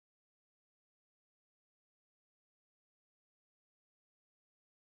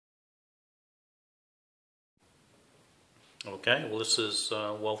Okay, well this is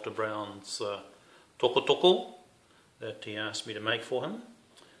Walter Brown's Tokotoko that he asked me to make for him,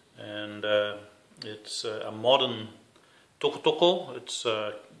 and it's a modern Tokotoko. It's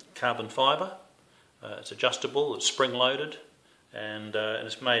carbon fibre, it's adjustable, it's spring loaded, and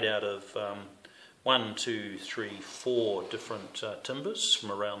it's made out of 1, 2, 3, 4 different timbers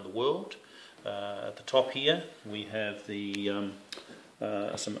from around the world. At the top here we have the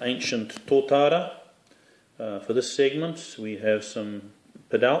some ancient tōtara. For this segment we have some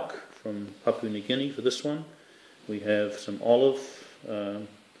padauk from Papua New Guinea for this one. We have some olive,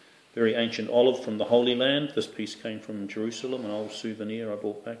 very ancient olive from the Holy Land. This piece came from Jerusalem, an old souvenir I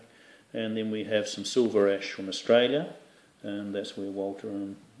brought back. And then we have some silver ash from Australia, and that's where Walter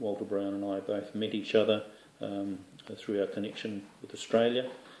Brown and I both met each other through our connection with Australia.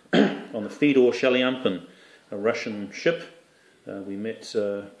 On the Fedor Shaliampan, a Russian ship. We met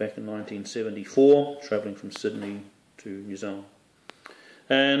back in 1974, travelling from Sydney to New Zealand,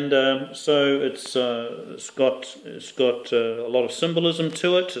 and so it's got a lot of symbolism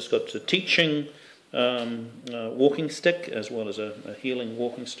to it. It's got a teaching walking stick as well as a healing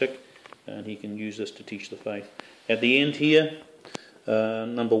walking stick, and he can use this to teach the faith. At the end here,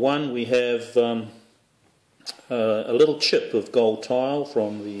 number 1, we have a little chip of gold tile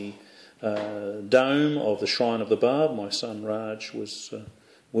from the dome of the Shrine of the Barb. My son Raj was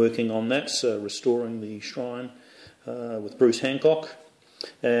working on that, restoring the shrine with Bruce Hancock,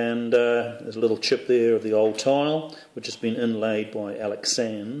 and there's a little chip there of the old tile which has been inlaid by Alex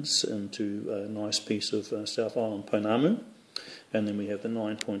Sands into a nice piece of South Island Pounamu. And then we have the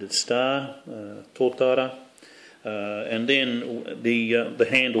 9-pointed star, tōtara, and then the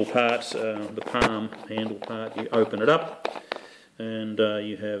handle part, the palm handle part, you open it up, and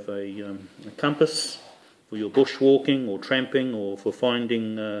you have a compass for your bushwalking or tramping or for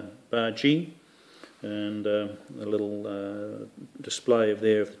finding Baha'i, and a little display of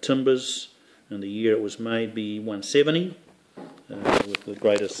the timbers and the year it was made, B170, with the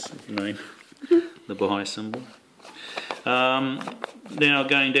greatest name, the Baha'i symbol. Now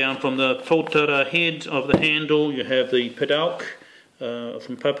going down from the tōtara head of the handle, you have the padauk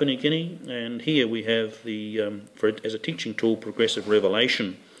from Papua New Guinea, and here we have the, as a teaching tool, progressive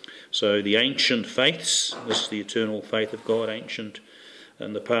revelation. So the ancient faiths, this is the eternal faith of God, ancient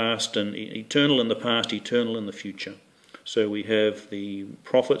in the past and eternal in the past, eternal in the future. So we have the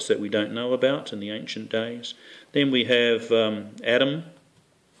prophets that we don't know about in the ancient days. Then we have Adam,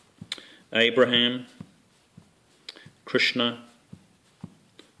 Abraham, Krishna,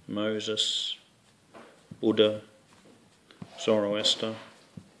 Moses, Buddha, Zoroaster,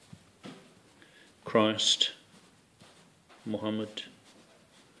 Christ, Muhammad,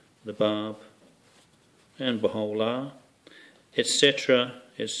 the Barb, and Baha'u'llah, etc.,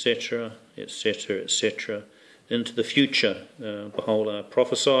 etc., etc., etc., into the future. Baha'u'llah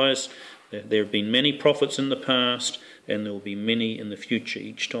prophesies that there have been many prophets in the past, and there will be many in the future.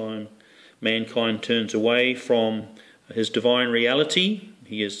 Each time mankind turns away from his divine reality,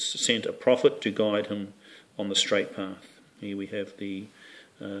 he has sent a prophet to guide him on the straight path. Here we have the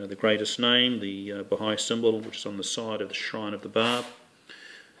greatest name, the Baha'i symbol, which is on the side of the Shrine of the Barb,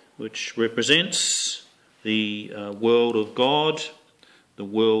 which represents the world of God, the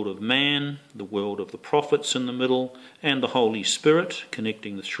world of man, the world of the prophets in the middle, and the Holy Spirit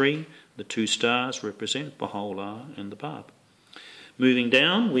connecting the three. The 2 stars represent Baha'u'llah and the Barb. Moving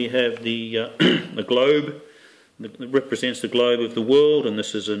down, we have the globe that represents the globe of the world, and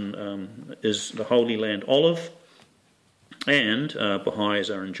this is the Holy Land olive. And Baha'is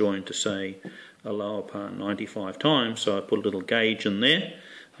are enjoined to say Allahu Akbar 95 times, so I put a little gauge in there,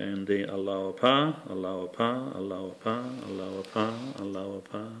 and the Allahu Akbar, Allahu Akbar, Allahu Akbar, Allahu Akbar, Allahu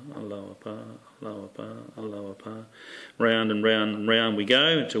Akbar, Allahu Akbar, Allahu Akbar, Allahu Akbar. Round and round and round we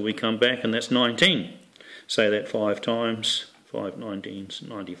go until we come back, and that's 19. Say that 5 times, 5 19s,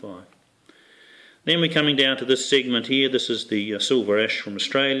 95. Then we're coming down to this segment here. This is the silver ash from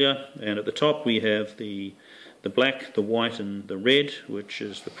Australia, and at the top we have the black, the white and the red, which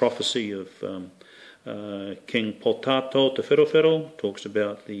is the prophecy of King Potato Te Wherowhero. Talks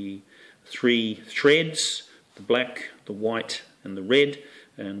about the 3 threads, the black, the white and the red,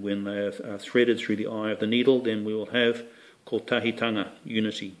 and when they are threaded through the eye of the needle, then we will have kotahitanga,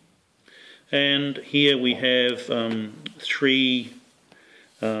 unity. And here we have 3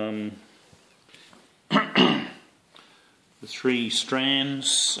 the 3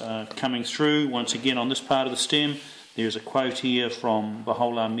 strands coming through. Once again, on this part of the stem, there's a quote here from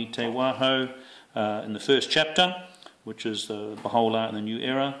Baha'u'llah Mi Te Waho in the 1st chapter, which is Baha'u'llah in the New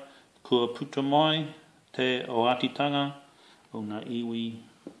Era. Kua puta mai te o atitanga o ngā iwi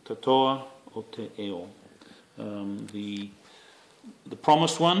katoa o te eo. the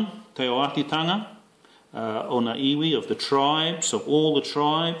promised one, Te Oatitanga, Ona Iwi, of the tribes, of all the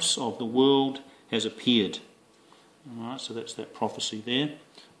tribes of the world, has appeared. Alright, so that's that prophecy there,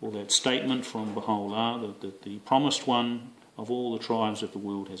 or that statement from Baha'u'llah, that the promised one of all the tribes of the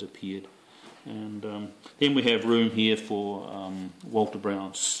world has appeared. And then we have room here for Walter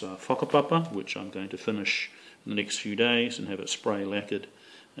Brown's whakapapa, which I'm going to finish in the next few days and have it spray lacquered.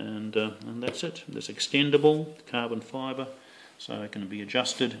 And that's it. It's extendable, carbon fibre, so it can be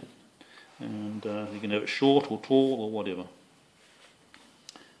adjusted, and you can have it short or tall or whatever.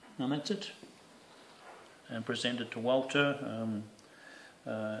 And that's it. And present it to Walter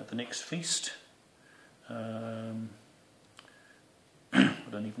at the next feast. I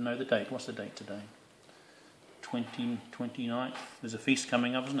don't even know the date. What's the date today? 29th. There's a feast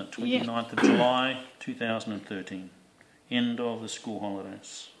coming up, isn't it? 29th of July 2013. End of the school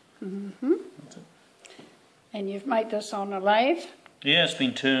holidays. Mm-hmm. That's it. And you've made this on a lathe? Yeah, it's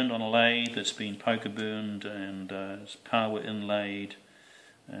been turned on a lathe, it's been poker burned, and it's kawa inlaid,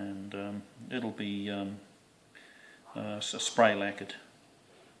 and it'll be spray lacquered.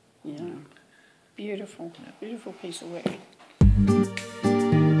 Yeah. Beautiful. Yeah. Beautiful piece of work.